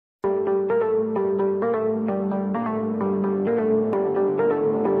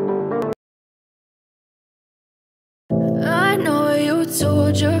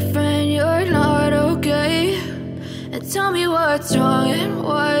what's wrong and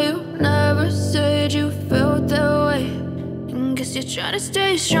why you never said you felt that way. And guess you're trying to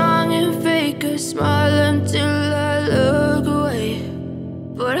stay strong and fake a smile until I look away.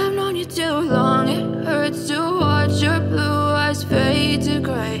 But I've known you too long, it hurts to watch your blue eyes fade to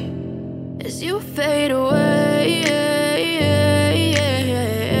gray as you fade away,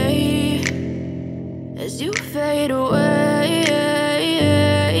 as you fade away.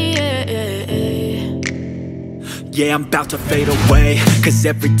 Yeah, I'm about to fade away, cause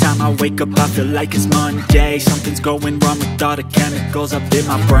every time I wake up I feel like it's Monday. Something's going wrong with all the chemicals up in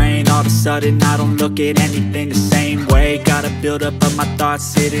my brain. All of a sudden I don't look at anything the same way. Got a buildup of my thoughts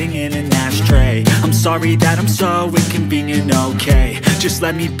sitting in an ashtray. I'm sorry that I'm so inconvenient, okay. Just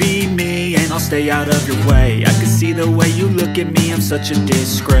let me be me and I'll stay out of your way. I can see the way you look at me, I'm such a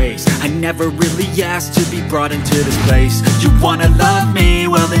disgrace. I never really asked to be brought into this place. You wanna love me?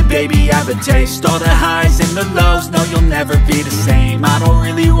 Well then baby I have a taste. All the highs and the lows, no you'll never be the same. I don't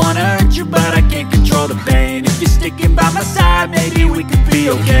really wanna hurt you but I can't control the pain. If you're sticking by my side maybe we could be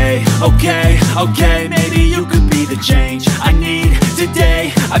okay. Okay, maybe you could be the change I need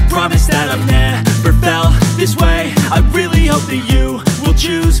today. I promise that I've never felt this way. I really hope that you will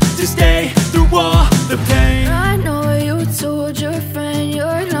choose to stay through all the pain. I know you told your friend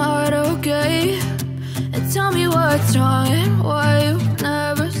you're not okay, and tell me what's wrong and why you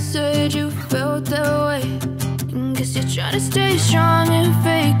never said you felt that way. And guess you're trying to stay strong and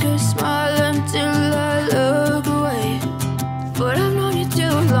fake a smile until I look away. But I've known you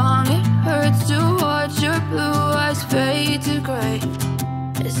too long, it hurts to watch your blue eyes fade to gray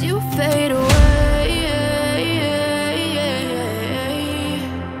as you fade away,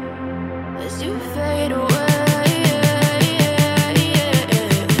 as you fade away,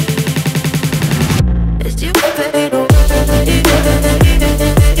 as you fade away.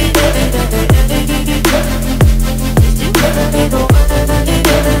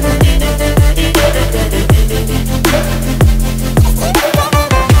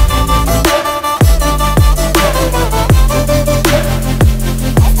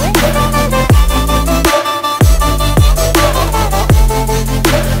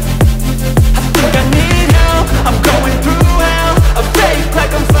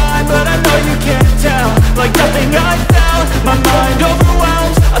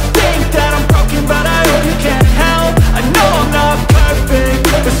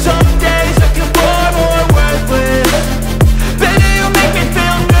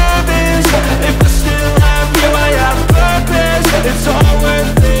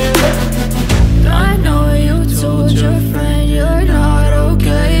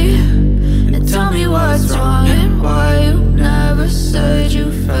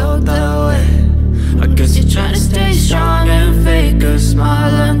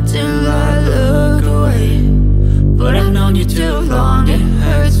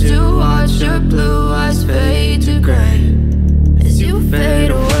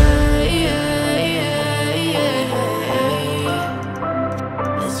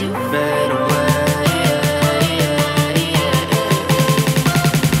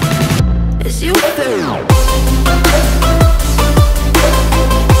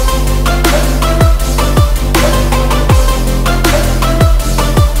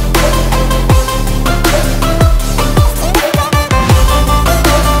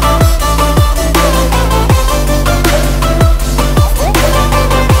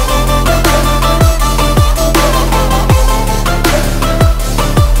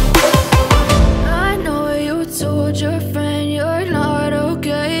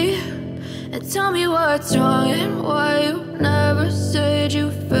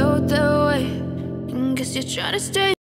 Try to stay